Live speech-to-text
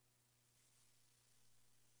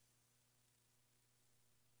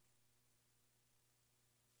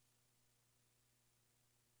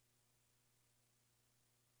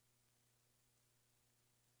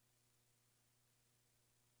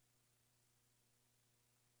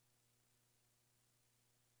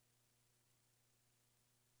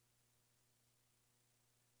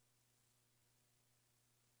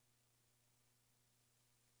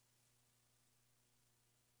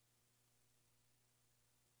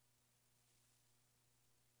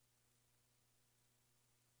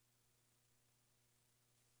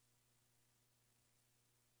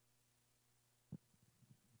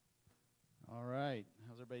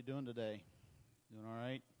everybody doing today? Doing all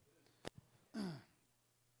right?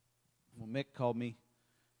 Well, Mick called me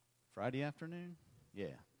Friday afternoon.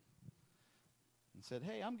 Yeah. And said,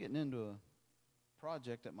 hey, I'm getting into a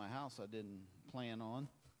project at my house I didn't plan on.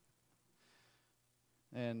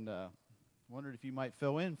 And wondered if you might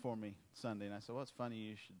fill in for me Sunday. And I said, well, it's funny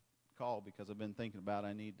you should call because I've been thinking about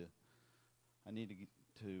I need to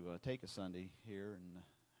take a Sunday here and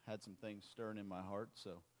had some things stirring in my heart.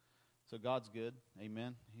 So God's good.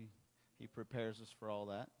 Amen. He prepares us for all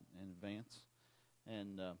that in advance.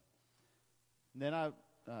 And then I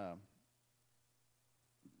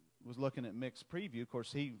was looking at Mick's preview. Of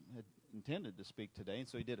course, he had intended to speak today, and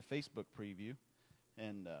so he did a Facebook preview.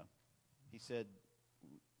 And he said,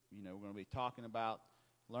 you know, we're going to be talking about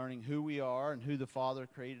learning who we are and who the Father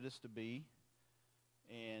created us to be,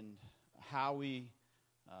 and how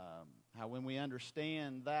when we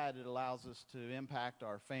understand that, it allows us to impact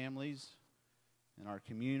our families and our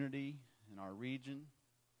community and our region.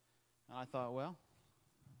 And I thought, well,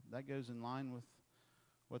 that goes in line with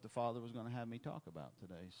what the Father was going to have me talk about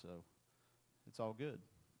today, so it's all good.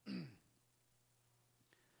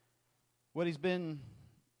 What he's been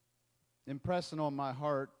impressing on my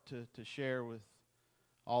heart to share with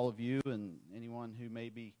all of you and anyone who may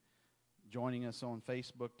be joining us on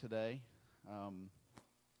Facebook today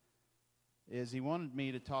is he wanted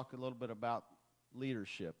me to talk a little bit about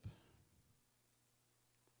leadership.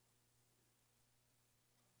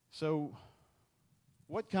 So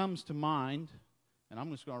what comes to mind, and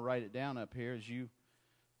I'm just going to write it down up here as you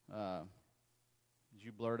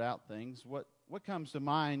blurt out things, what comes to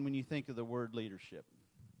mind when you think of the word leadership?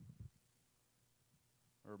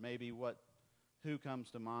 Or maybe who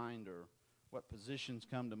comes to mind, or what positions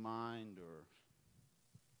come to mind, or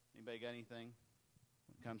anybody got anything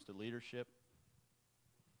when it comes to leadership?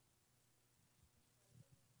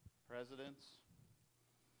 Presidents.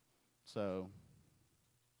 So,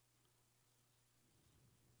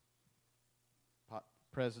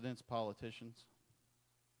 presidents, politicians.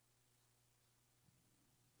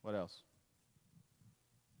 What else? Is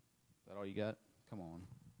that all you got? Come on.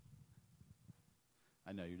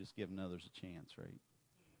 I know, you're just giving others a chance, right?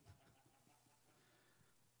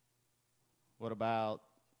 What about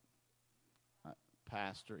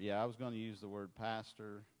pastor? Yeah, I was going to use the word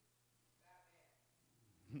pastor.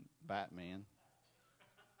 Batman.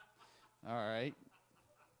 All right.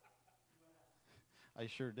 I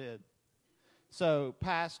sure did. So,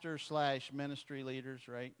 pastor / ministry leaders,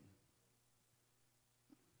 right?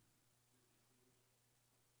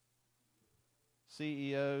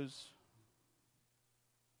 CEOs,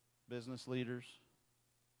 business leaders.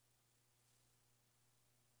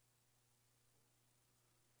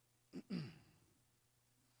 All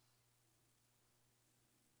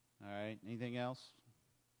right. Anything else?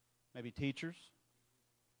 Maybe teachers,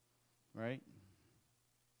 right?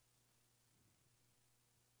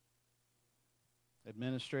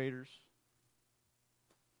 Administrators.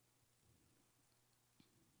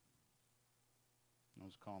 I'll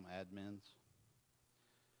just call them admins.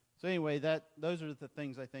 So anyway, those are the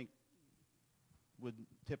things I think would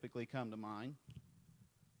typically come to mind.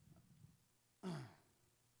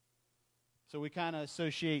 So we kind of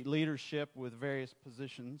associate leadership with various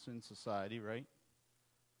positions in society, right?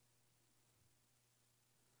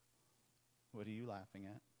 What are you laughing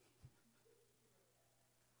at?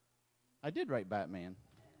 I did write Batman.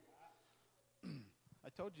 I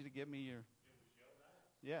told you to give me your...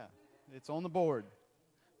 Yeah, it's on the board.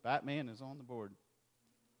 Batman is on the board.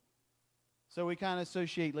 So we kind of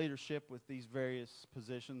associate leadership with these various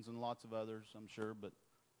positions and lots of others, I'm sure. But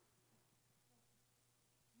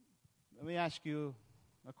let me ask you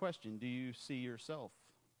a question. Do you see yourself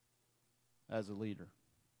as a leader?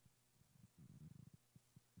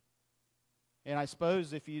 And I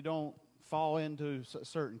suppose if you don't fall into a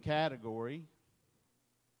certain category,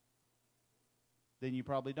 then you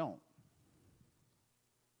probably don't.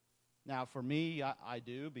 Now, for me, I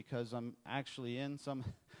do, because I'm actually in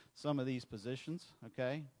some of these positions,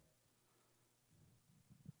 okay?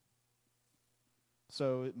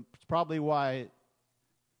 So it's probably why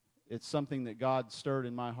it's something that God stirred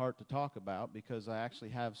in my heart to talk about, because I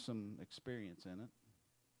actually have some experience in it.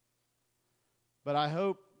 But I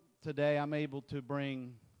hope today I'm able to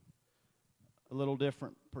bring a little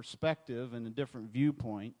different perspective and a different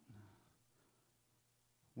viewpoint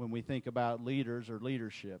when we think about leaders or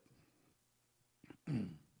leadership.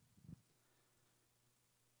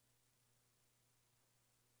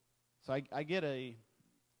 So I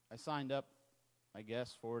signed up, I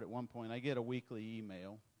guess, for it at one point. I get a weekly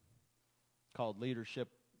email called Leadership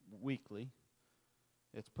Weekly.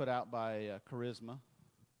 It's put out by Charisma.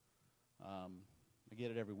 I get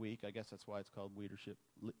it every week. I guess that's why it's called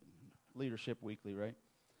Leadership Weekly, right?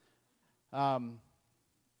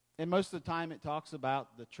 And most of the time it talks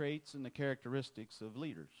about the traits and the characteristics of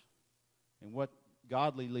leaders and what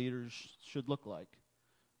godly leaders should look like,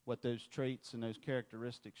 what those traits and those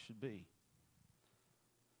characteristics should be.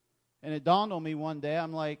 And it dawned on me one day,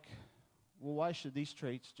 I'm like, well, why should these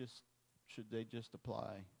traits should they just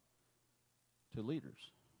apply to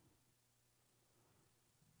leaders?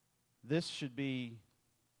 This should be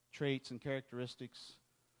traits and characteristics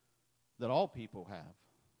that all people have,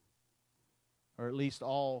 or at least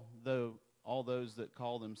all those that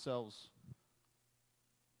call themselves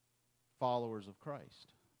followers of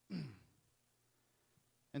Christ.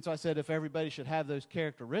 And so I said, if everybody should have those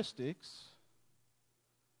characteristics,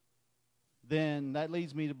 then that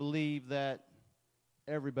leads me to believe that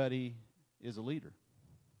everybody is a leader.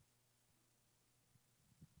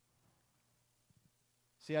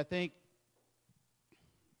 See, I think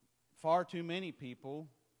far too many people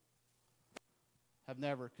have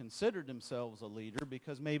never considered themselves a leader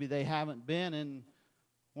because maybe they haven't been in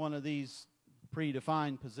one of these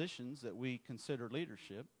predefined positions that we consider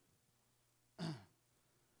leadership.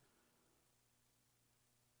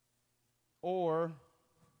 Or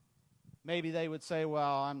maybe they would say,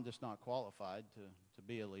 well, I'm just not qualified to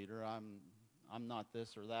be a leader. I'm not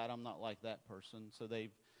this or that. I'm not like that person. So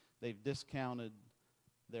they've discounted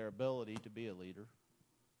their ability to be a leader.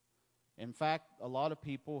 In fact, a lot of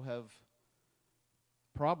people have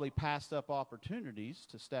probably passed up opportunities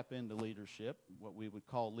to step into leadership, what we would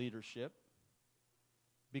call leadership,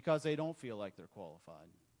 because they don't feel like they're qualified.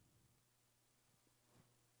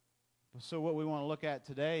 So what we want to look at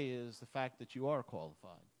today is the fact that you are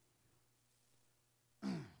qualified.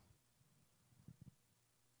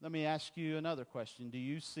 Let me ask you another question. Do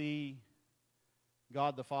you see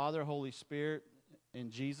God the Father, Holy Spirit, and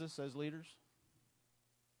Jesus as leaders?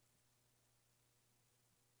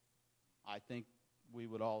 I think we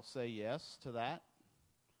would all say yes to that.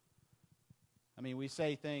 I mean, we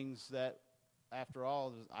say things that, after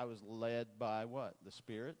all, I was led by what? The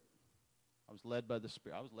Spirit. I was led by the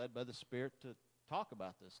Spirit. I was led by the Spirit to talk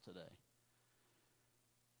about this today.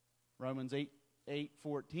 Romans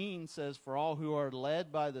 8:14 says, "For all who are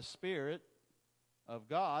led by the Spirit of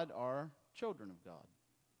God are children of God."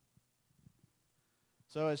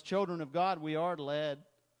 So as children of God, we are led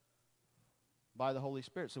by the Holy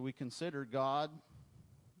Spirit. So we consider God,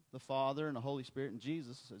 the Father, and the Holy Spirit, and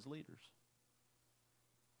Jesus as leaders.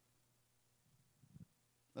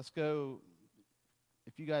 Let's go,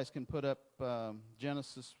 if you guys can put up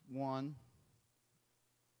Genesis 1,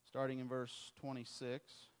 starting in verse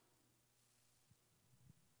 26.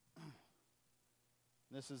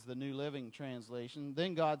 This is the New Living Translation.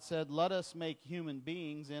 Then God said, "Let us make human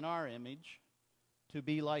beings in our image to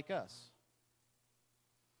be like us.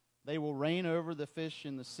 They will reign over the fish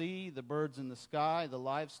in the sea, the birds in the sky, the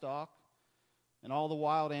livestock, and all the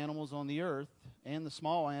wild animals on the earth, and the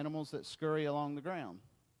small animals that scurry along the ground."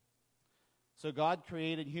 So God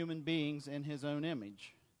created human beings in His own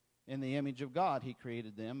image. In the image of God He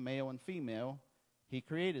created them, male and female He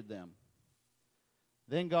created them.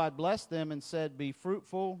 Then God blessed them and said, "Be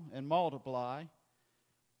fruitful and multiply,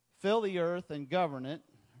 fill the earth and govern it,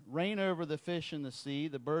 reign over the fish in the sea,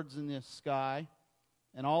 the birds in the sky,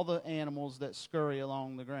 and all the animals that scurry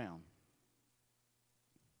along the ground."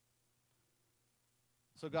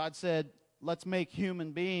 So God said, let's make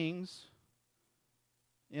human beings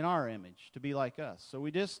in our image to be like us. So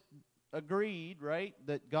we just agreed, right,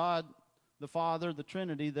 that God, the Father, the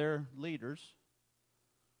Trinity, they're leaders.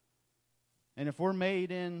 And if we're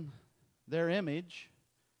made in their image,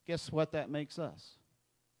 guess what that makes us?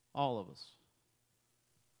 All of us.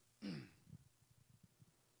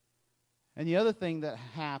 And the other thing that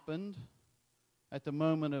happened at the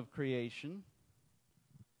moment of creation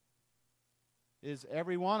is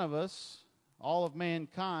every one of us, all of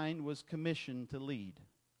mankind, was commissioned to lead.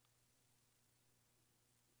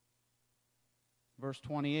 Verse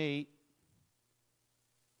 28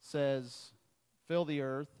 says, "Fill the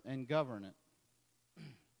earth and govern it."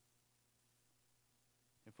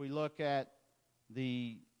 If we look at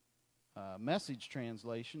the Message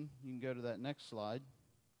translation, you can go to that next slide.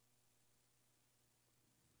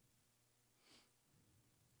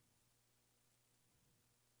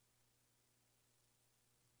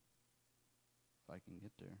 If I can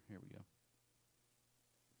get there. Here we go.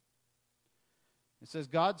 It says,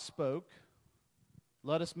 "God spoke,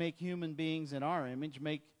 let us make human beings in our image,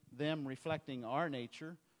 make them reflecting our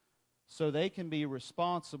nature, so they can be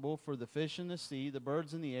responsible for the fish in the sea, the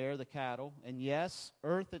birds in the air, the cattle, and yes,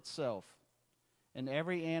 earth itself, and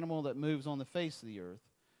every animal that moves on the face of the earth."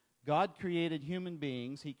 God created human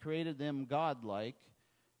beings. He created them godlike,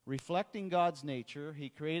 reflecting God's nature. He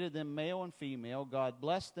created them male and female. God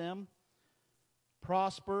blessed them,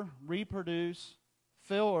 prosper, reproduce,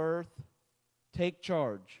 fill earth, take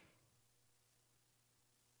charge.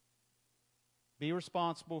 Be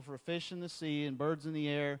responsible for fish in the sea and birds in the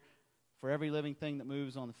air, for every living thing that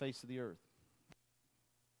moves on the face of the earth.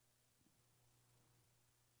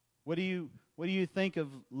 What do you think of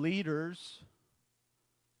leaders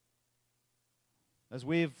as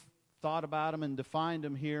we've thought about them and defined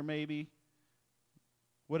them here maybe?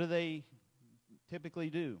 What do they typically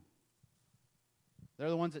do? They're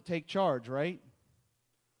the ones that take charge, right?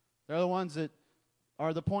 They're the ones that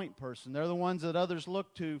are the point person. They're the ones that others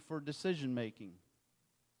look to for decision making.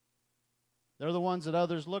 They're the ones that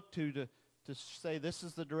others look to say, this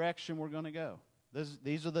is the direction we're going to go.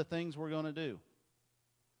 These are the things we're going to do.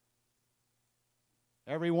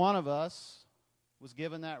 Every one of us was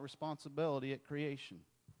given that responsibility at creation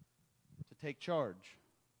to take charge,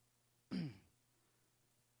 to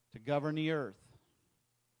govern the earth.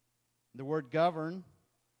 The word govern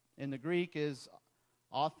in the Greek is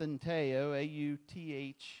authenteo, A-U-T-H-E-N-T-E-O,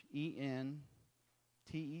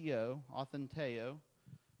 authenteo,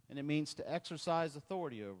 and it means to exercise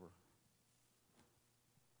authority over.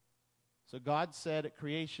 So God said at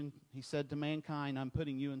creation, He said to mankind, I'm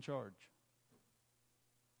putting you in charge.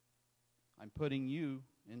 I'm putting you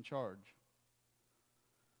in charge.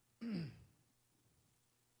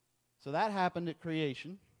 So that happened at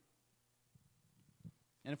creation.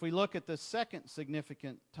 And if we look at the second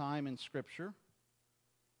significant time in Scripture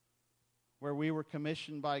where we were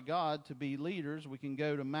commissioned by God to be leaders, we can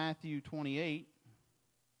go to Matthew 28.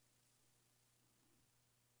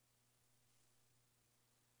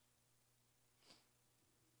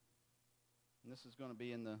 And this is going to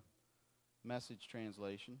be in the Message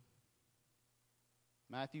translation.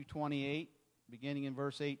 Matthew 28, beginning in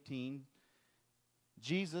verse 18.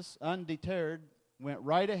 Jesus, undeterred, went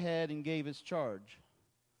right ahead and gave His charge.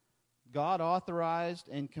 God authorized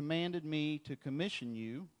and commanded me to commission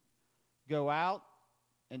you. Go out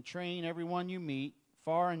and train everyone you meet,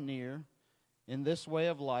 far and near, in this way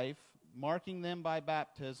of life, marking them by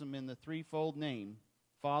baptism in the threefold name,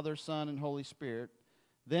 Father, Son, and Holy Spirit.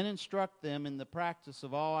 Then instruct them in the practice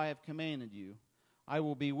of all I have commanded you. I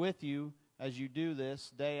will be with you as you do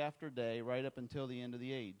this day after day, right up until the end of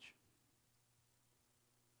the age.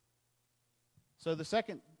 So the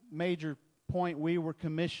second major point we were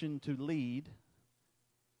commissioned to lead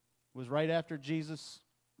was right after Jesus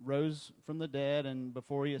rose from the dead and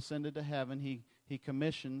before He ascended to heaven, he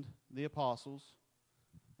commissioned the apostles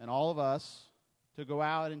and all of us to go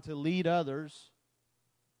out and to lead others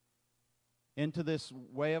into this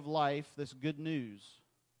way of life, this good news,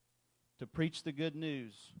 to preach the good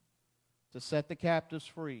news, to set the captives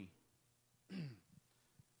free.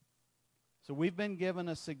 So we've been given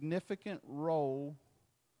a significant role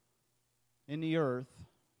in the earth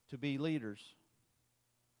to be leaders,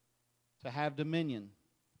 to have dominion.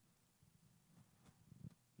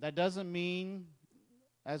 That doesn't mean,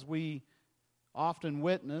 as we often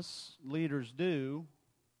witness leaders do,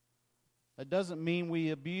 that doesn't mean we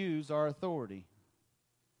abuse our authority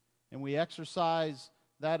and we exercise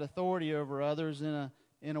that authority over others in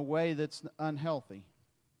a way that's unhealthy,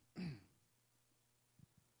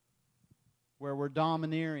 where we're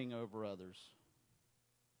domineering over others.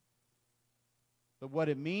 But what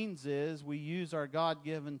it means is we use our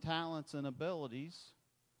God-given talents and abilities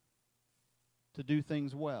to do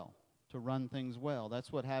things well, to run things well.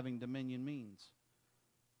 That's what having dominion means,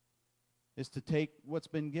 is to take what's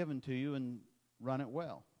been given to you and run it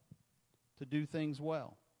well, to do things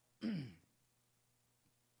well.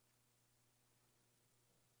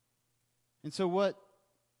 And so what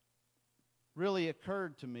really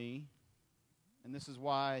occurred to me, and this is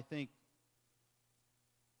why I think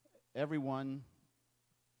everyone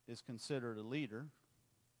is considered a leader,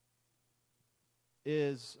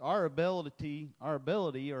 is our ability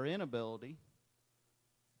or inability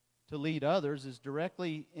to lead others is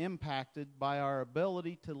directly impacted by our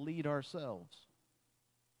ability to lead ourselves.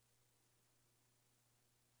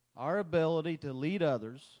 Our ability to lead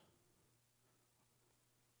others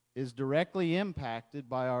is directly impacted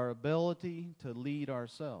by our ability to lead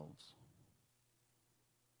ourselves.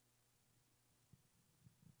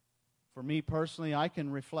 For me personally, I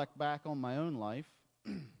can reflect back on my own life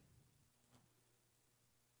and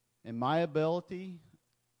my ability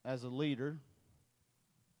as a leader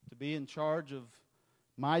to be in charge of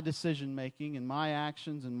my decision making and my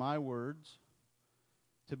actions and my words,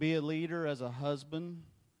 to be a leader as a husband,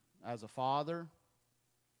 as a father,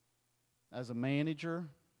 as a manager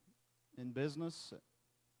in business,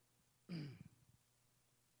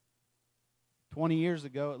 20 years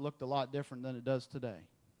ago, it looked a lot different than it does today.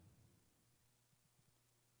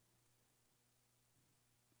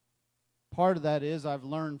 Part of that is I've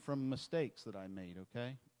learned from mistakes that I made,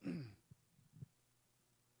 okay?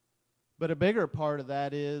 But a bigger part of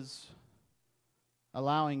that is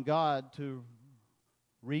allowing God to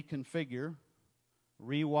reconfigure,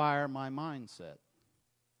 rewire my mindset,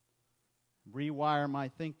 rewire my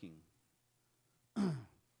thinking,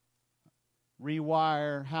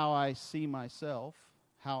 rewire how I see myself,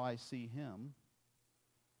 how I see Him,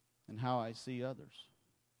 and how I see others.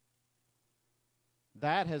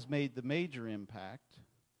 That has made the major impact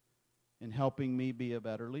in helping me be a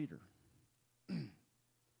better leader.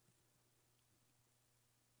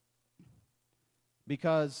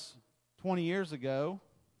 Because 20 years ago,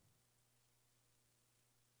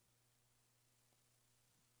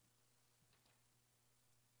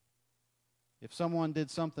 if someone did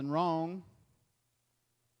something wrong,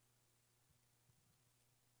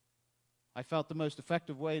 I felt the most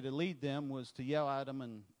effective way to lead them was to yell at them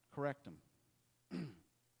and correct them.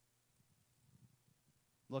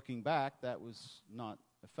 Looking back, that was not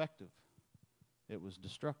effective. It was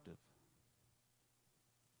destructive.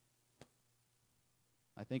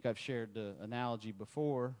 I think I've shared the analogy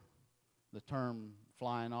before, the term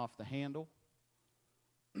flying off the handle.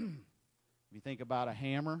 If you think about a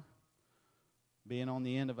hammer being on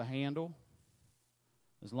the end of a handle,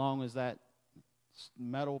 as long as that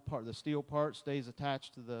metal part, the steel part, stays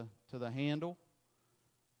attached to the handle,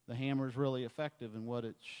 the hammer is really effective in what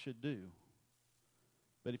it should do.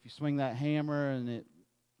 But if you swing that hammer and it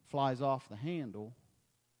flies off the handle,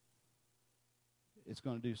 it's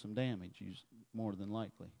going to do some damage, more than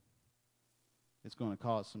likely. It's going to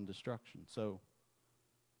cause some destruction. So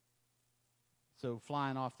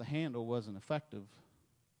flying off the handle wasn't effective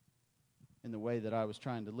in the way that I was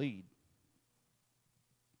trying to lead.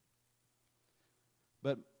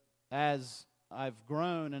 But as I've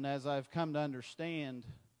grown and as I've come to understand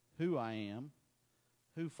who I am,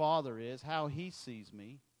 who Father is, how He sees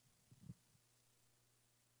me.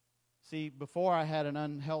 See, before I had an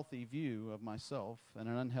unhealthy view of myself and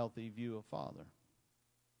an unhealthy view of Father.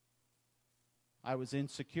 I was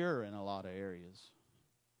insecure in a lot of areas.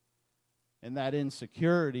 And that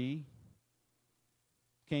insecurity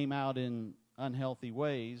came out in unhealthy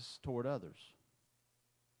ways toward others.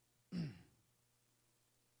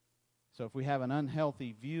 So if we have an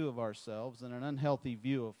unhealthy view of ourselves and an unhealthy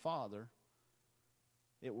view of Father,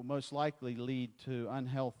 it will most likely lead to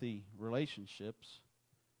unhealthy relationships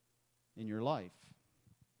in your life.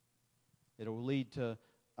 It will lead to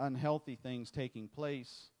unhealthy things taking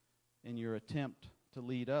place in your attempt to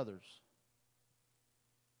lead others.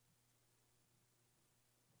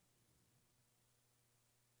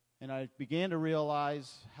 And I began to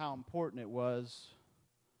realize how important it was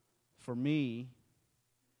for me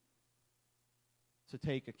to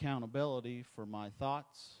take accountability for my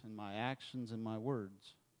thoughts and my actions and my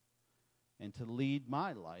words, and to lead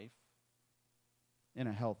my life in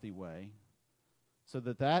a healthy way, so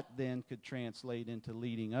that then could translate into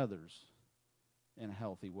leading others in a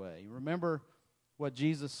healthy way. Remember what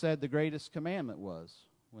Jesus said the greatest commandment was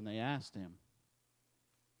when they asked Him.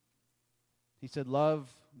 He said, love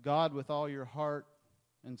God with all your heart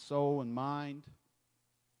and soul and mind,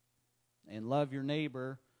 and love your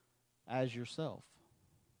neighbor as yourself.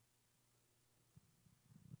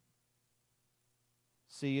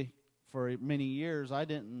 See, for many years, I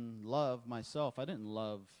didn't love myself. I didn't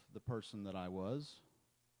love the person that I was.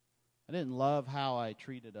 I didn't love how I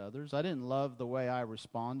treated others. I didn't love the way I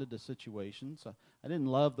responded to situations. I didn't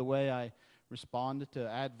love the way I responded to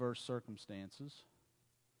adverse circumstances.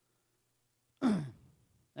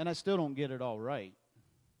 And I still don't get it all right.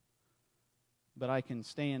 But I can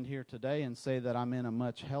stand here today and say that I'm in a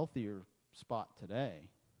much healthier spot today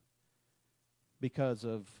because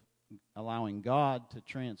of allowing God to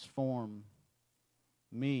transform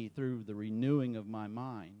me through the renewing of my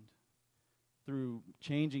mind, through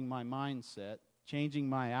changing my mindset, changing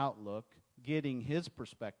my outlook, getting His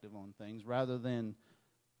perspective on things rather than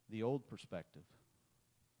the old perspective.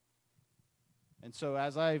 And so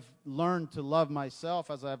as I've learned to love myself,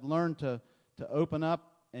 as I've learned to open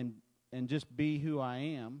up and just be who I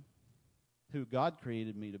am, who God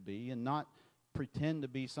created me to be, and not pretend to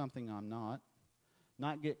be something I'm not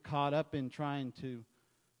get caught up in trying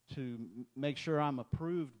to make sure I'm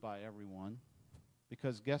approved by everyone,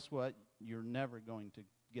 because guess what? You're never going to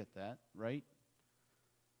get that, right?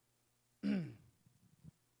 If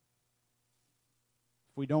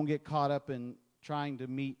we don't get caught up in trying to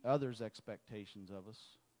meet others' expectations of us,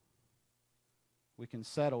 we can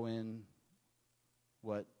settle in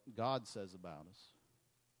what God says about us.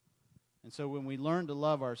 And so when we learn to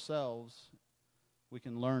love ourselves, we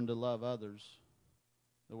can learn to love others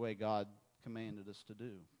the way God commanded us to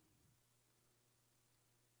do.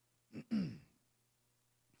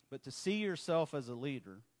 But to see yourself as a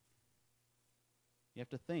leader, you have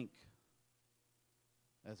to think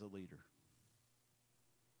as a leader.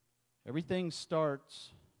 Everything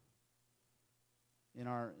starts in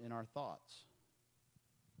our thoughts.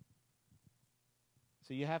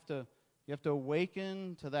 So you have to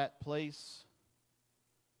awaken to that place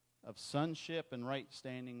of sonship and right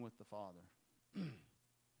standing with the Father. You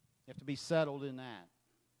have to be settled in that.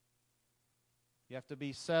 You have to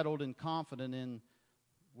be settled and confident in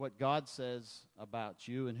what God says about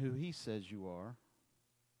you and who He says you are.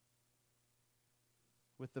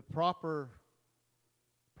 With the proper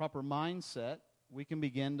mindset, we can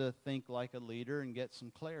begin to think like a leader and get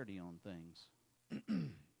some clarity on things.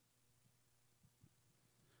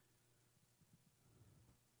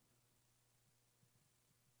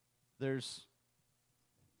 There's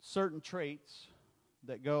certain traits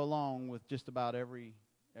that go along with just about every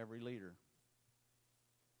leader.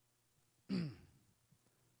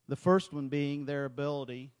 The first one being their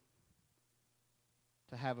ability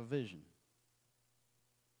to have a vision.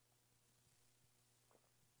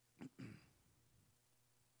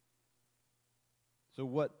 So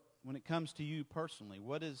when it comes to you personally,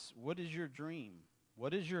 what is your dream?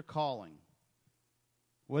 What is your calling?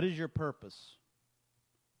 What is your purpose?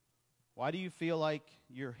 Why do you feel like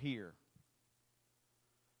you're here?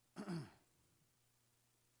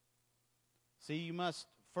 See, you must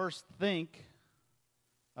first think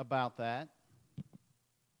about that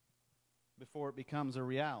before it becomes a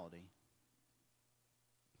reality.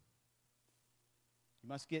 You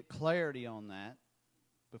must get clarity on that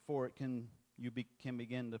before you can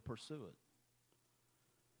begin to pursue it.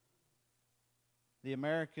 The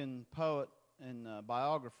American poet and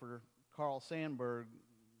biographer Carl Sandburg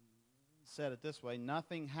said it this way: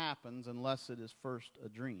 nothing happens unless it is first a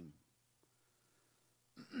dream.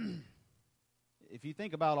 If you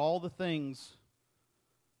think about all the things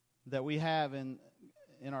that we have in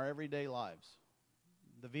our everyday lives,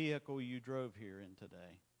 the vehicle you drove here in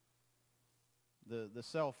today, the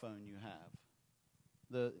cell phone you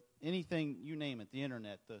have, anything, you name it, the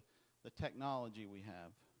internet, the technology we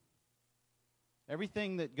have,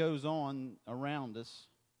 everything that goes on around us,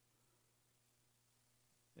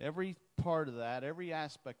 every part of that, every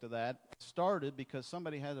aspect of that started because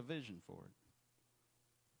somebody had a vision for it.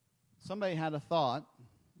 Somebody had a thought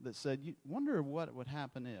that said, you wonder what would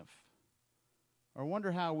happen if, or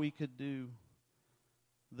wonder how we could do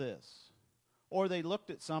this. Or they looked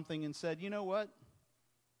at something and said, you know what?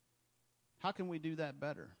 How can we do that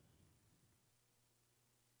better?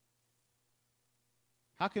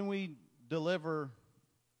 How can we deliver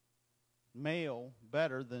mail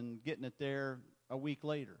better than getting it there a week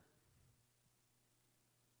later?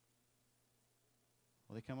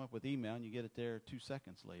 Well, they come up with email and you get it there 2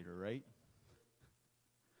 seconds later, right?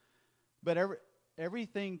 But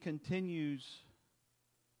everything continues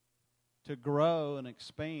to grow and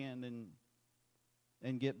expand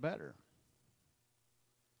and get better.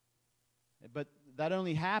 But that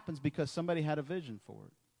only happens because somebody had a vision for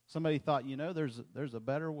it. Somebody thought, there's a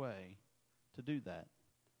better way to do that.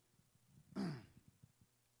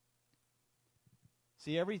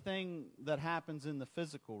 See, everything that happens in the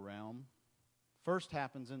physical realm first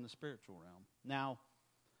happens in the spiritual realm. Now,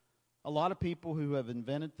 a lot of people who have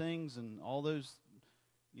invented things and all those,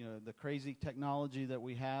 the crazy technology that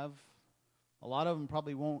we have, a lot of them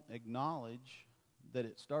probably won't acknowledge that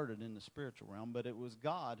it started in the spiritual realm, but it was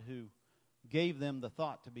God who gave them the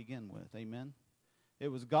thought to begin with. Amen? It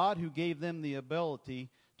was God who gave them the ability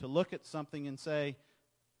to look at something and say,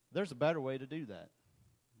 there's a better way to do that.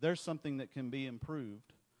 There's something that can be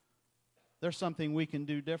improved. There's something we can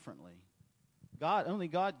do differently. Only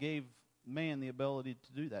God gave man the ability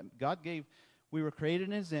to do that. We were created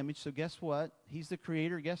in His image, so guess what? He's the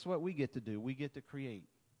creator. Guess what we get to do? We get to create.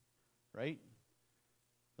 Right?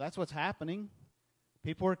 That's what's happening.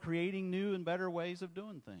 People are creating new and better ways of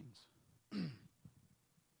doing things.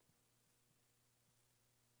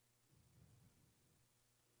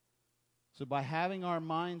 So by having our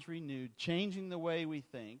minds renewed, changing the way we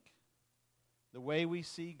think, the way we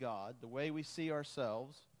see God, the way we see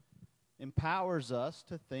ourselves, empowers us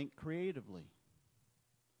to think creatively.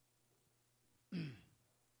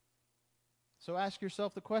 So ask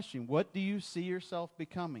yourself the question, what do you see yourself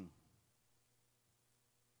becoming?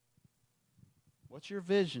 What's your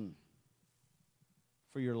vision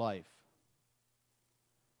for your life?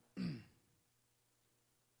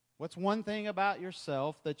 What's one thing about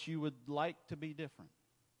yourself that you would like to be different?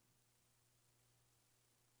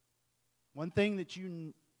 One thing that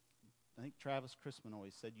I think Travis Christman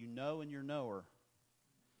always said, you know and you're knower.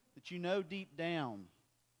 That you know deep down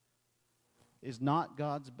is not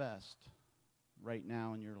God's best right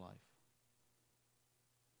now in your life.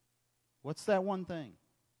 What's that one thing?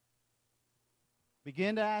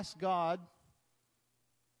 Begin to ask God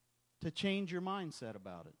to change your mindset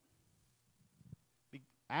about it.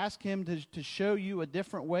 Ask Him to show you a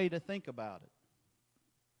different way to think about it.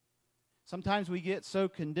 Sometimes we get so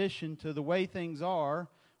conditioned to the way things are,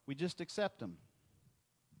 we just accept them.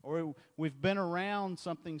 Or we've been around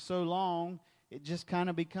something so long, it just kind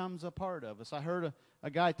of becomes a part of us. I heard a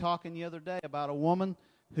guy talking the other day about a woman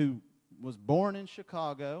who was born in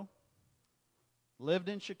Chicago, lived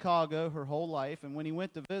in Chicago her whole life, and when he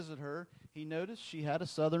went to visit her, he noticed she had a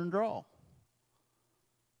southern drawl.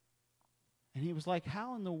 And he was like,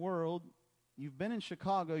 how in the world, you've been in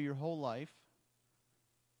Chicago your whole life,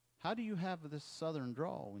 how do you have this southern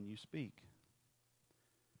drawl when you speak?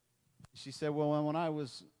 She said, well, when I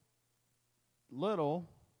was little,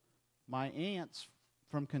 my aunts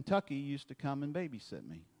from Kentucky used to come and babysit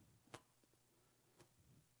me.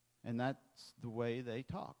 And that's the way they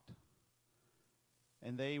talked.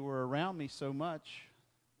 And they were around me so much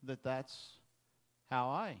that that's how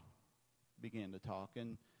I began to talk.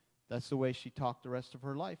 And that's the way she talked the rest of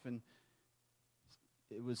her life. And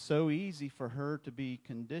it was so easy for her to be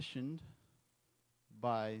conditioned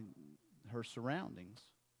by her surroundings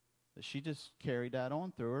that she just carried that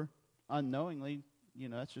on through her. Unknowingly,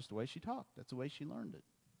 that's just the way she talked. That's the way she learned it.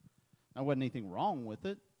 There wasn't anything wrong with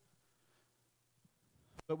it.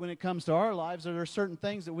 But when it comes to our lives, there are certain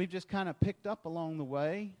things that we've just kind of picked up along the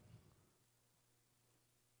way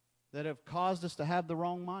that have caused us to have the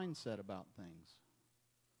wrong mindset about things.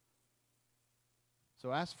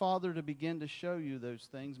 So ask Father to begin to show you those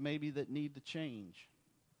things maybe that need to change.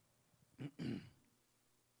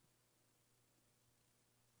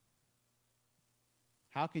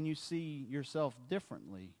 How can you see yourself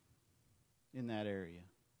differently in that area?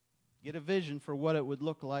 Get a vision for what it would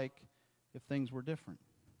look like if things were different.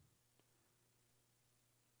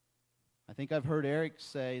 I think I've heard Eric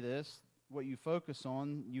say this, what you focus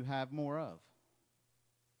on, you have more of.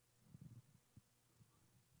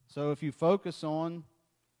 So if you focus on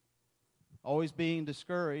always being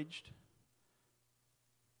discouraged,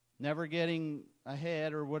 never getting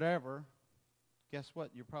ahead or whatever, guess what?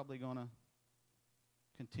 You're probably going to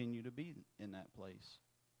continue to be in that place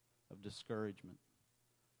of discouragement.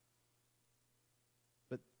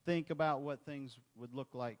 But think about what things would look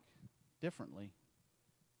like differently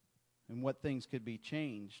and what things could be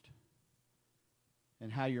changed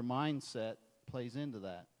and how your mindset plays into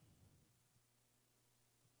that.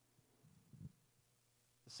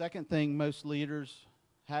 The second thing most leaders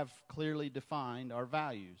have clearly defined are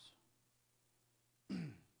values. Of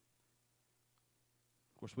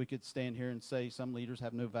course, we could stand here and say some leaders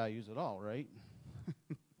have no values at all, right?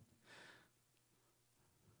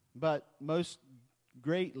 But most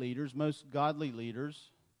great leaders, most godly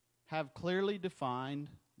leaders, have clearly defined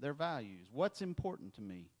their values. What's important to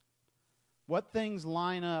me? What things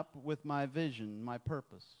line up with my vision, my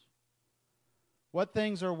purpose? What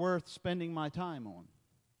things are worth spending my time on?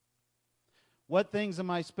 What things am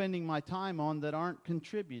I spending my time on that aren't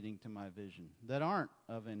contributing to my vision, that aren't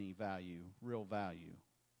of any value, real value?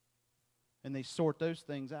 And they sort those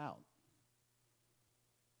things out.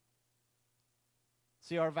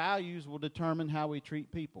 See, our values will determine how we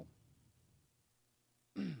treat people.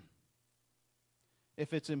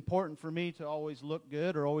 If it's important for me to always look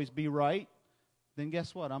good or always be right, then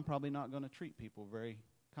guess what? I'm probably not going to treat people very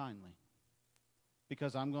kindly.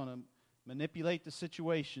 Because I'm going to manipulate the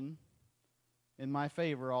situation in my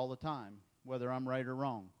favor all the time, whether I'm right or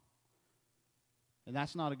wrong. And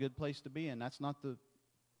that's not a good place to be in. That's not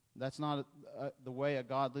the way a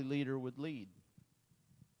godly leader would lead.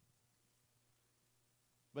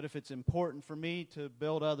 But if it's important for me to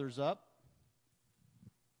build others up,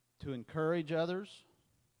 to encourage others,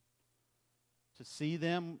 to see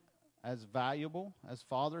them as valuable as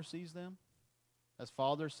Father sees them, as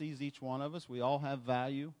Father sees each one of us, we all have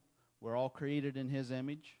value. We're all created in His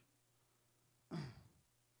image.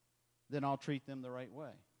 Then I'll treat them the right way.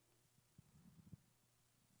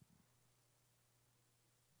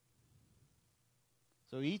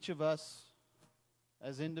 So each of us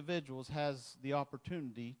as individuals has the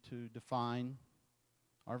opportunity to define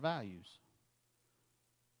our values,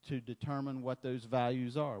 to determine what those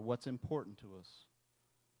values are, what's important to us.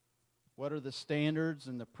 What are the standards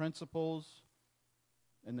and the principles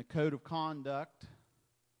and the code of conduct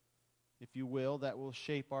if you will, that will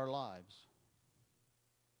shape our lives.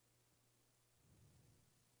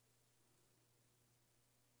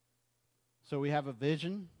 So we have a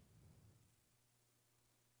vision.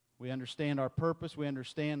 We understand our purpose. We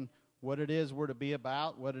understand what it is we're to be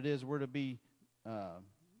about, what it is we're to be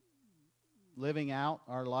living out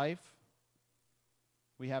our life.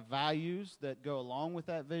 We have values that go along with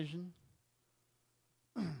that vision.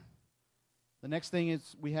 The next thing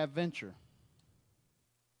is we have venture.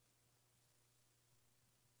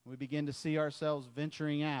 We begin to see ourselves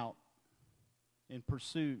venturing out in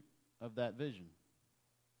pursuit of that vision.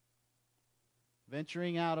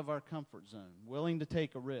 Venturing out of our comfort zone, willing to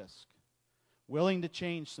take a risk, willing to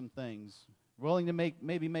change some things, willing to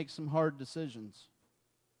maybe make some hard decisions,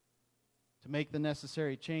 to make the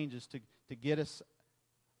necessary changes to get us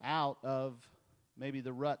out of maybe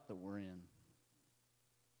the rut that we're in.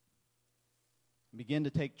 Begin to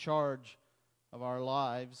take charge of our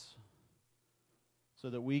lives so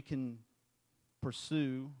that we can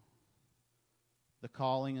pursue the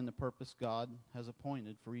calling and the purpose God has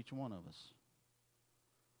appointed for each one of us.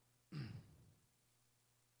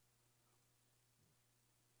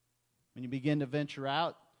 When you begin to venture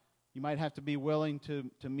out, you might have to be willing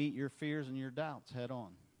to meet your fears and your doubts head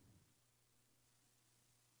on.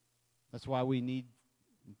 That's why we need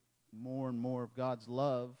more and more of God's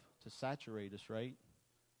love to saturate us, right?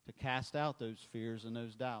 To cast out those fears and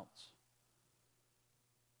those doubts.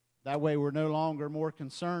 That way we're no longer more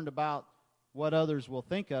concerned about what others will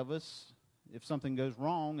think of us if something goes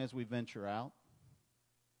wrong as we venture out.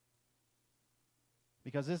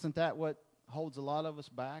 Because isn't that what holds a lot of us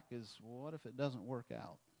back is, well, what if it doesn't work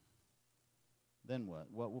out? Then what?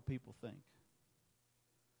 What will people think?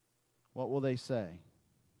 What will they say?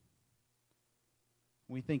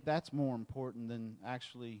 We think that's more important than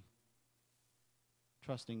actually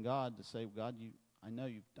trusting God to say, God, I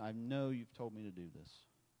know you've told me to do this.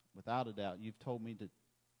 Without a doubt, you've told me that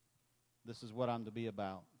this is what I'm to be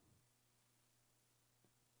about.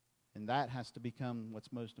 And that has to become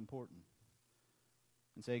what's most important.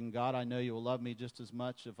 And saying, God, I know you will love me just as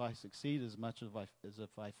much if I succeed as much as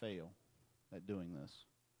if I fail at doing this.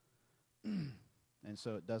 And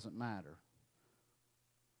so it doesn't matter.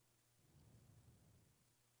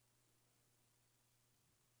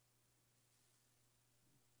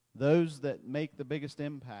 Those that make the biggest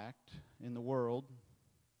impact in the world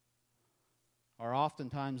are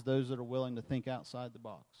oftentimes those that are willing to think outside the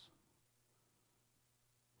box.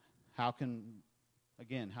 How can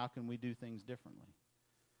we do things differently?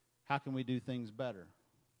 How can we do things better?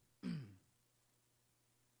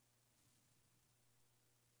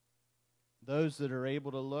 Those that are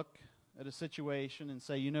able to look at a situation and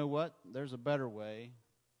say, you know what? There's a better way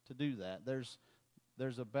to do that. There's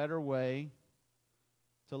a better way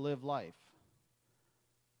to live life.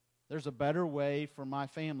 There's a better way for my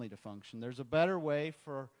family to function. There's a better way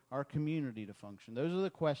for our community to function. Those are the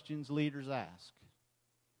questions leaders ask.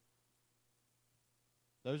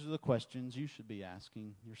 Those are the questions you should be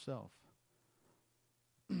asking yourself.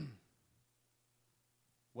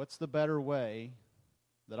 What's the better way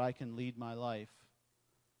that I can lead my life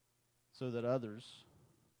so that others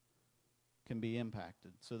can be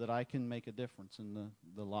impacted, so that I can make a difference in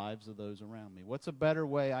the lives of those around me? What's a better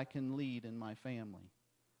way I can lead in my family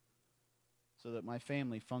so that my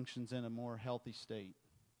family functions in a more healthy state?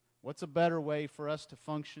 What's a better way for us to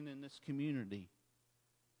function in this community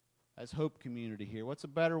as Hope Community here? What's a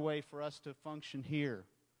better way for us to function here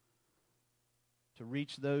to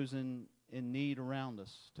reach those in need around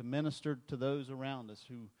us, to minister to those around us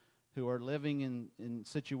who are living in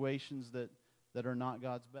situations that are not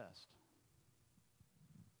God's best?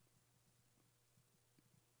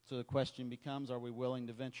 So the question becomes, are we willing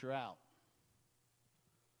to venture out?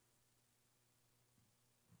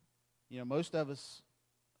 You know, most of us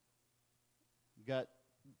got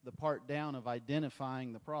the part down of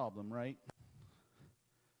identifying the problem, right?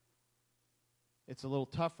 It's a little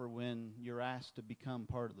tougher when you're asked to become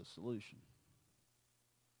part of the solution.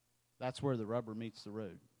 That's where the rubber meets the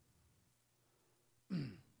road.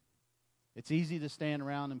 It's easy to stand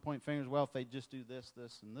around and point fingers. Well, if they just do this,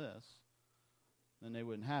 this, and this, then they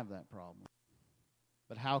wouldn't have that problem.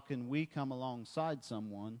 But how can we come alongside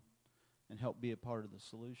someone and help be a part of the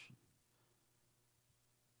solution?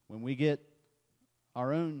 When we get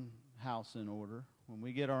our own house in order, when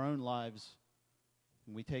we get our own lives,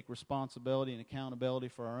 when we take responsibility and accountability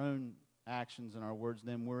for our own actions and our words,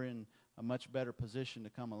 then we're in a much better position to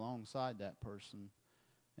come alongside that person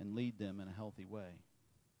and lead them in a healthy way.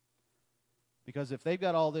 Because if they've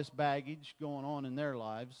got all this baggage going on in their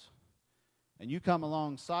lives, and you come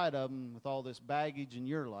alongside of them with all this baggage in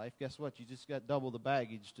your life, guess what? You just got double the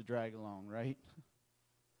baggage to drag along, right?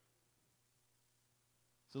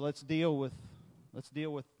 So let's deal with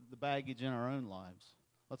the baggage in our own lives.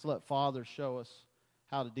 Let's let Father show us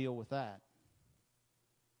how to deal with that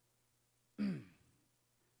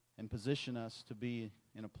and position us to be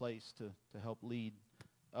in a place to help lead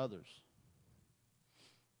others.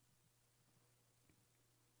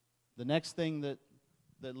 The next thing that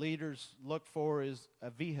leaders look for is a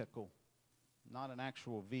vehicle. Not an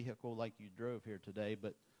actual vehicle like you drove here today,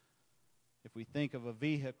 but if we think of a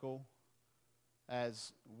vehicle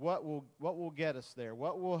as what will get us there,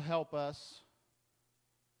 what will help us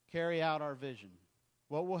carry out our vision,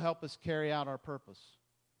 what will help us carry out our purpose,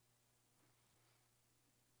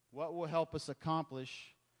 what will help us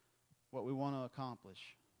accomplish what we want to accomplish.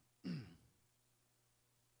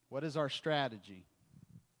 What is our strategy?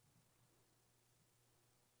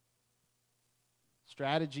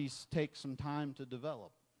 Strategies take some time to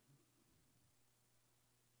develop.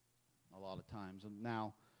 A lot of times. And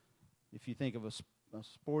now, if you think of a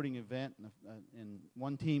sporting event and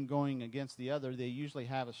one team going against the other, they usually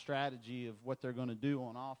have a strategy of what they're going to do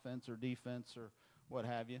on offense or defense or what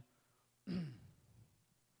have you. And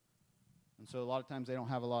so a lot of times they don't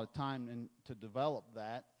have a lot of time to develop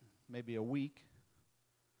that, maybe a week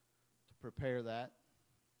to prepare that.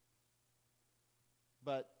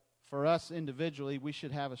 But for us individually, we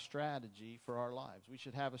should have a strategy for our lives. We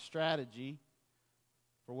should have a strategy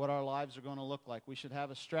for what our lives are going to look like. We should have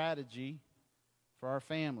a strategy for our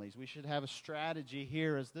families. We should have a strategy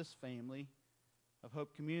here as this family of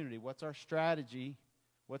Hope Community. What's our strategy?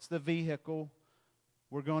 What's the vehicle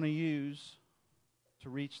we're going to use to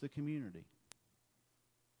reach the community?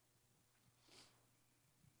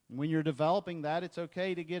 And when you're developing that, it's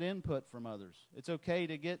okay to get input from others. It's okay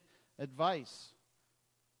to get advice.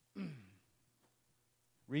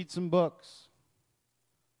 Read some books.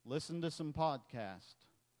 Listen to some podcasts.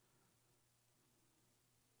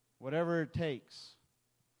 Whatever it takes.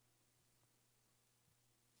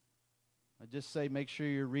 I just say make sure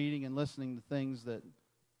you're reading and listening to things that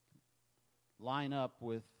line up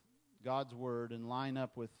with God's Word and line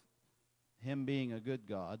up with Him being a good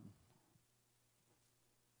God.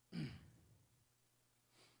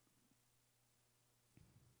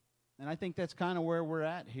 And I think that's kind of where we're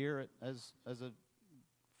at here as a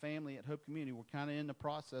family at Hope Community. We're kind of in the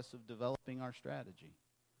process of developing our strategy.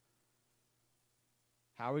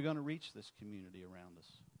 How are we going to reach this community around us?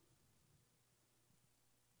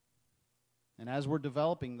 And as we're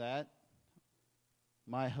developing that,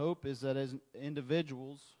 my hope is that as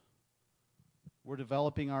individuals, we're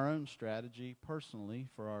developing our own strategy personally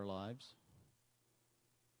for our lives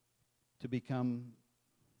to become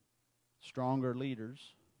stronger leaders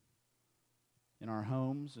in our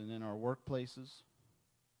homes and in our workplaces.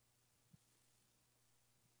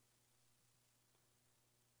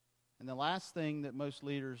 And the last thing that most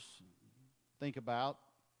leaders think about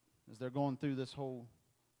as they're going through this whole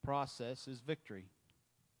process is victory.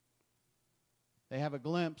 They have a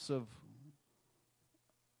glimpse of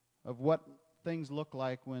what things look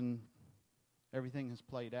like when everything has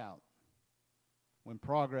played out, when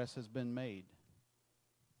progress has been made.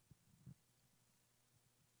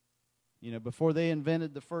 You know, before they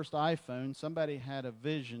invented the first iPhone, somebody had a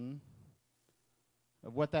vision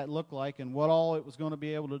of what that looked like and what all it was going to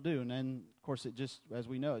be able to do. And then, of course, it just, as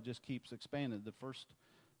we know, it just keeps expanding. The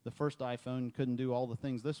first iPhone couldn't do all the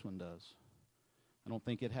things this one does. I don't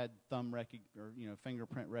think it had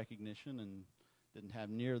fingerprint recognition and didn't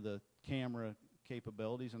have near the camera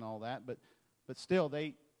capabilities and all that. But still,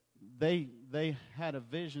 they had a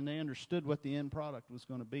vision. They understood what the end product was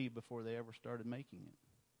going to be before they ever started making it.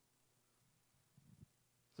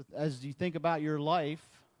 So as you think about your life,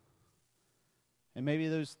 and maybe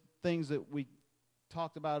those things that we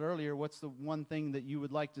talked about earlier, what's the one thing that you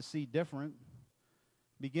would like to see different?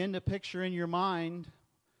 Begin to picture in your mind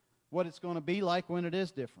what it's going to be like when it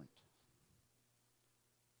is different.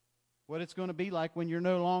 What it's going to be like when you're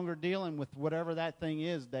no longer dealing with whatever that thing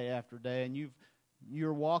is day after day and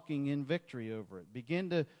you're walking in victory over it. Begin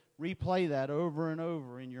to replay that over and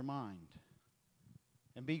over in your mind.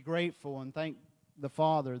 And be grateful and thank the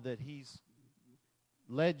Father that He's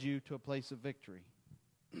led you to a place of victory.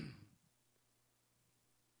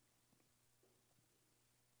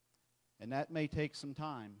 And that may take some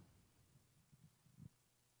time.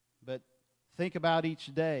 But think about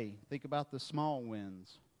each day. Think about the small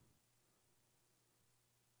wins.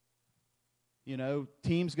 You know,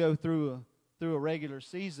 teams go through a regular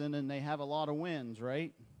season and they have a lot of wins,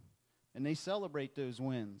 right? And they celebrate those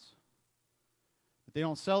wins. But they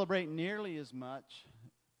don't celebrate nearly as much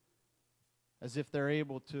as if they're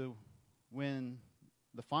able to win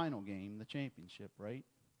the final game, the championship, right?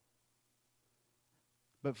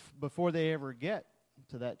 But before they ever get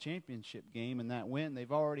to that championship game and that win,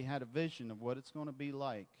 they've already had a vision of what it's going to be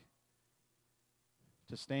like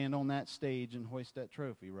to stand on that stage and hoist that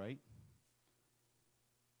trophy, right?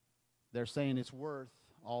 They're saying it's worth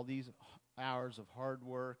all these hours of hard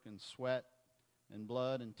work and sweat and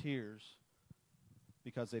blood and tears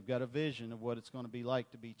because they've got a vision of what it's going to be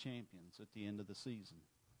like to be champions at the end of the season.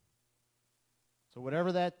 So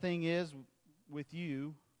whatever that thing is with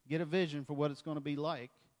you, get a vision for what it's going to be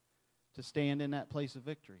like to stand in that place of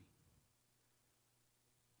victory.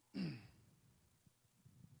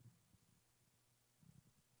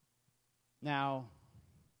 Now,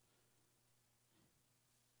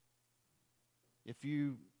 if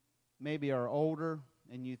you maybe are older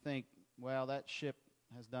and you think, well, that ship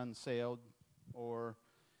has done sailed, or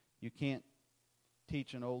you can't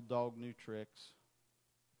teach an old dog new tricks,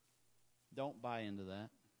 don't buy into that.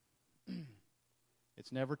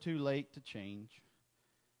 It's never too late to change.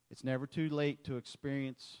 It's never too late to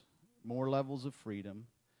experience more levels of freedom.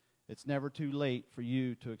 It's never too late for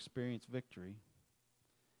you to experience victory.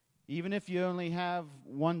 Even if you only have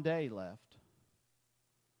one day left,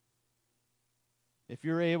 if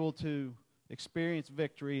you're able to experience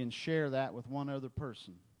victory and share that with one other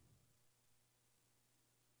person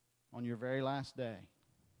on your very last day,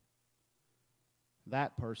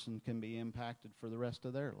 that person can be impacted for the rest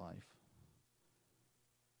of their life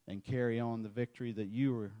and carry on the victory that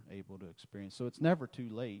you were able to experience. So it's never too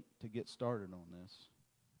late to get started on this.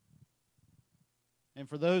 And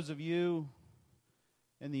for those of you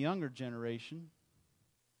in the younger generation,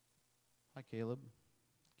 hi Caleb,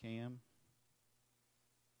 Cam,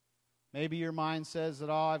 maybe your mind says that,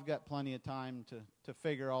 oh, I've got plenty of time to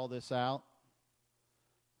figure all this out.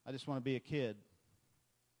 I just want to be a kid.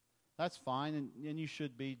 That's fine, and you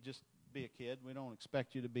should just be a kid. We don't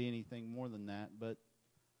expect you to be anything more than that, but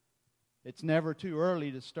it's never too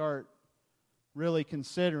early to start really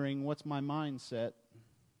considering what's my mindset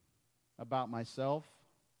about myself,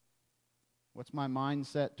 what's my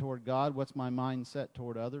mindset toward God, what's my mindset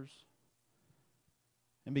toward others,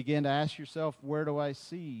 and begin to ask yourself, where do I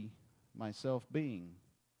see myself being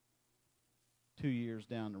 2 years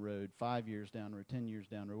down the road, 5 years down the road, 10 years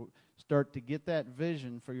down the road? Start to get that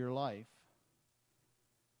vision for your life.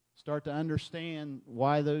 Start to understand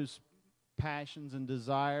why those passions and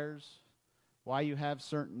desires, why you have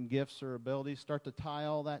certain gifts or abilities. Start to tie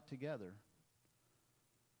all that together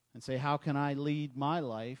and say, how can I lead my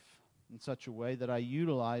life in such a way that I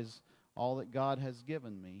utilize all that God has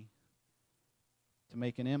given me to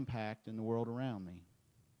make an impact in the world around me?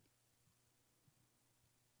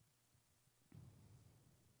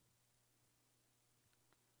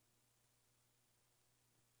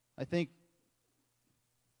 I think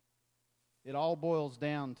it all boils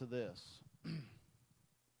down to this.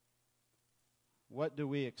 What do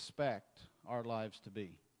we expect our lives to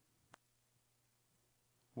be?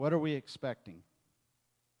 What are we expecting?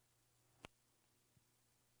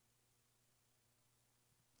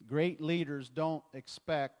 Great leaders don't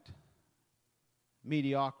expect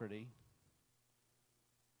mediocrity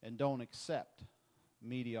and don't accept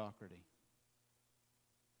mediocrity.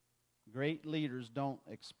 Great leaders don't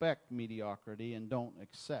expect mediocrity and don't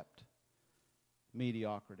accept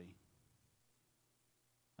mediocrity.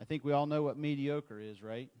 I think we all know what mediocre is,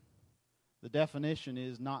 right? The definition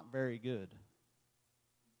is not very good.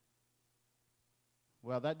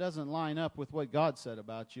 Well, that doesn't line up with what God said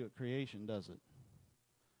about you at creation, does it?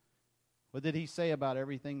 What did He say about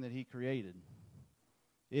everything that He created?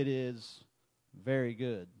 It is very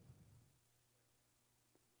good.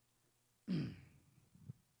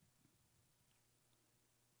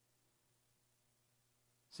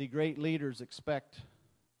 See, great leaders expect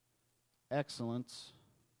excellence.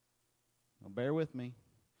 Now, bear with me.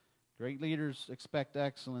 Great leaders expect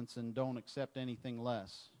excellence and don't accept anything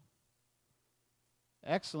less.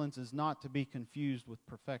 Excellence is not to be confused with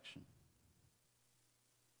perfection.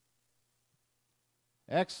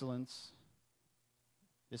 Excellence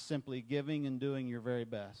is simply giving and doing your very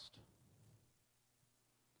best.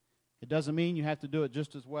 It doesn't mean you have to do it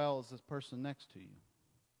just as well as this person next to you.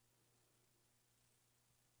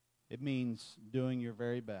 It means doing your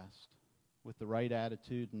very best with the right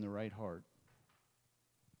attitude and the right heart.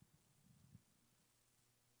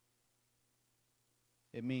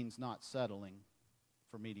 It means not settling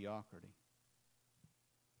for mediocrity.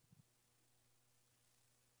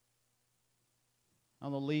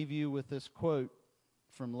 I'm going to leave you with this quote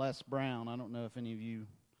from Les Brown. I don't know if any of you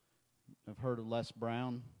have heard of Les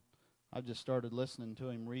Brown. I've just started listening to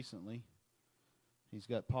him recently. He's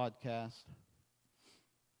got podcasts.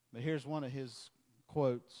 But here's one of his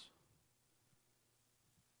quotes.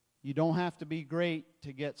 You don't have to be great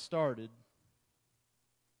to get started,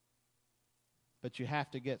 but you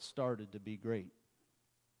have to get started to be great.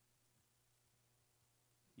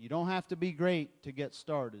 You don't have to be great to get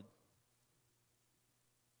started,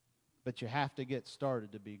 but you have to get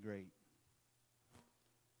started to be great.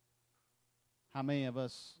 How many of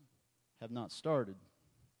us have not started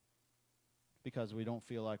because we don't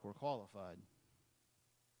feel like we're qualified?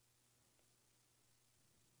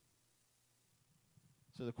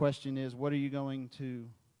 So the question is, what are you going to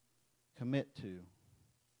commit to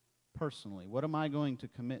personally? What am I going to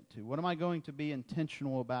commit to? What am I going to be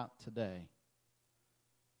intentional about today?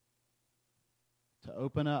 To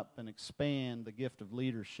open up and expand the gift of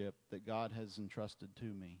leadership that God has entrusted to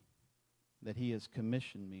me, that He has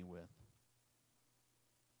commissioned me with.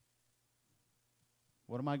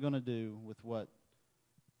 What am I going to do with what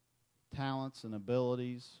talents and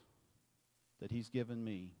abilities that He's given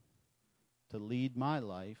me to lead my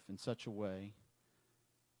life in such a way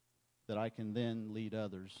that I can then lead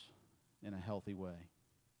others in a healthy way?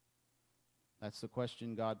 That's the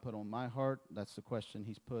question God put on my heart. That's the question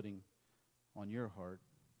He's putting on your heart.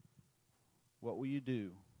 What will you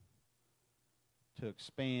do to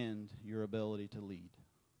expand your ability to lead?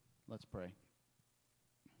 Let's pray.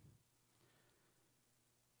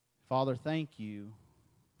 Father, thank you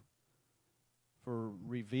for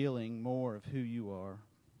revealing more of who you are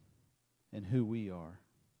and who we are.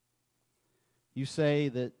 You say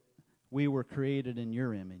that we were created in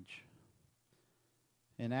your image,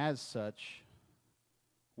 and as such,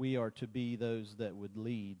 we are to be those that would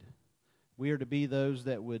lead. We are to be those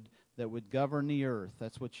that would govern the earth.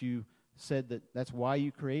 That's what you said, that's why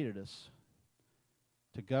you created us,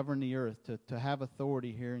 to govern the earth, to have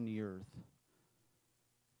authority here in the earth,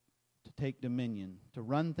 to take dominion, to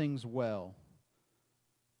run things well,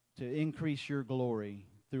 to increase your glory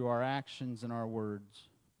through our actions and our words.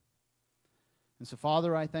 And so,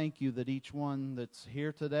 Father, I thank you that each one that's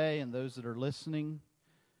here today and those that are listening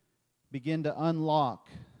begin to unlock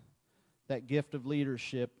that gift of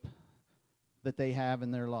leadership that they have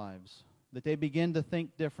in their lives, that they begin to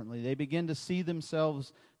think differently, they begin to see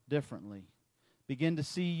themselves differently, begin to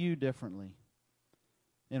see you differently,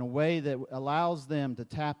 in a way that allows them to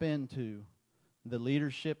tap into the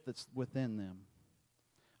leadership that's within them.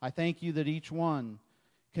 I thank you that each one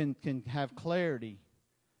can have clarity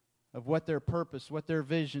of what their purpose, what their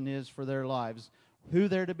vision is for their lives, who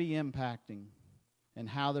they're to be impacting, and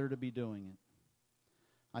how they're to be doing it.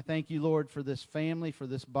 I thank you, Lord, for this family, for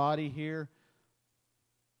this body here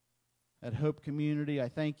at Hope Community. I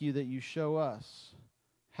thank you that you show us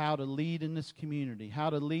how to lead in this community, how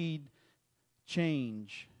to lead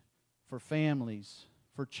change for families,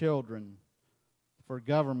 for children, for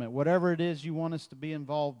government, whatever it is you want us to be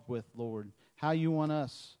involved with, Lord, how you want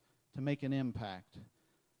us to make an impact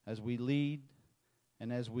as we lead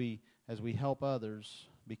and as we help others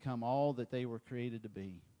become all that they were created to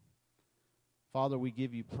be. Father, we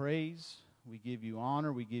give you praise, we give you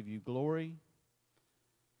honor, we give you glory.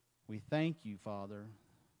 We thank you, Father,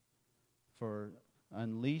 for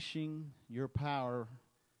unleashing your power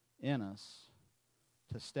in us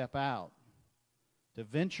to step out, to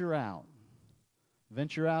venture out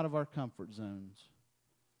of our comfort zones,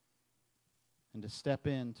 and to step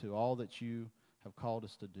into all that you have called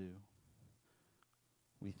us to do.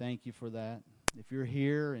 We thank you for that. If you're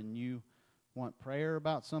here and you want prayer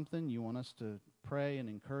about something, you want us to pray and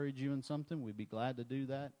encourage you in something, we'd be glad to do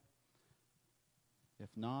that. If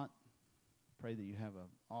not, pray that you have an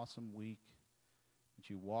awesome week, that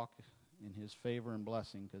you walk in His favor and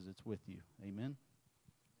blessing because it's with you. Amen?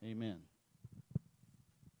 Amen.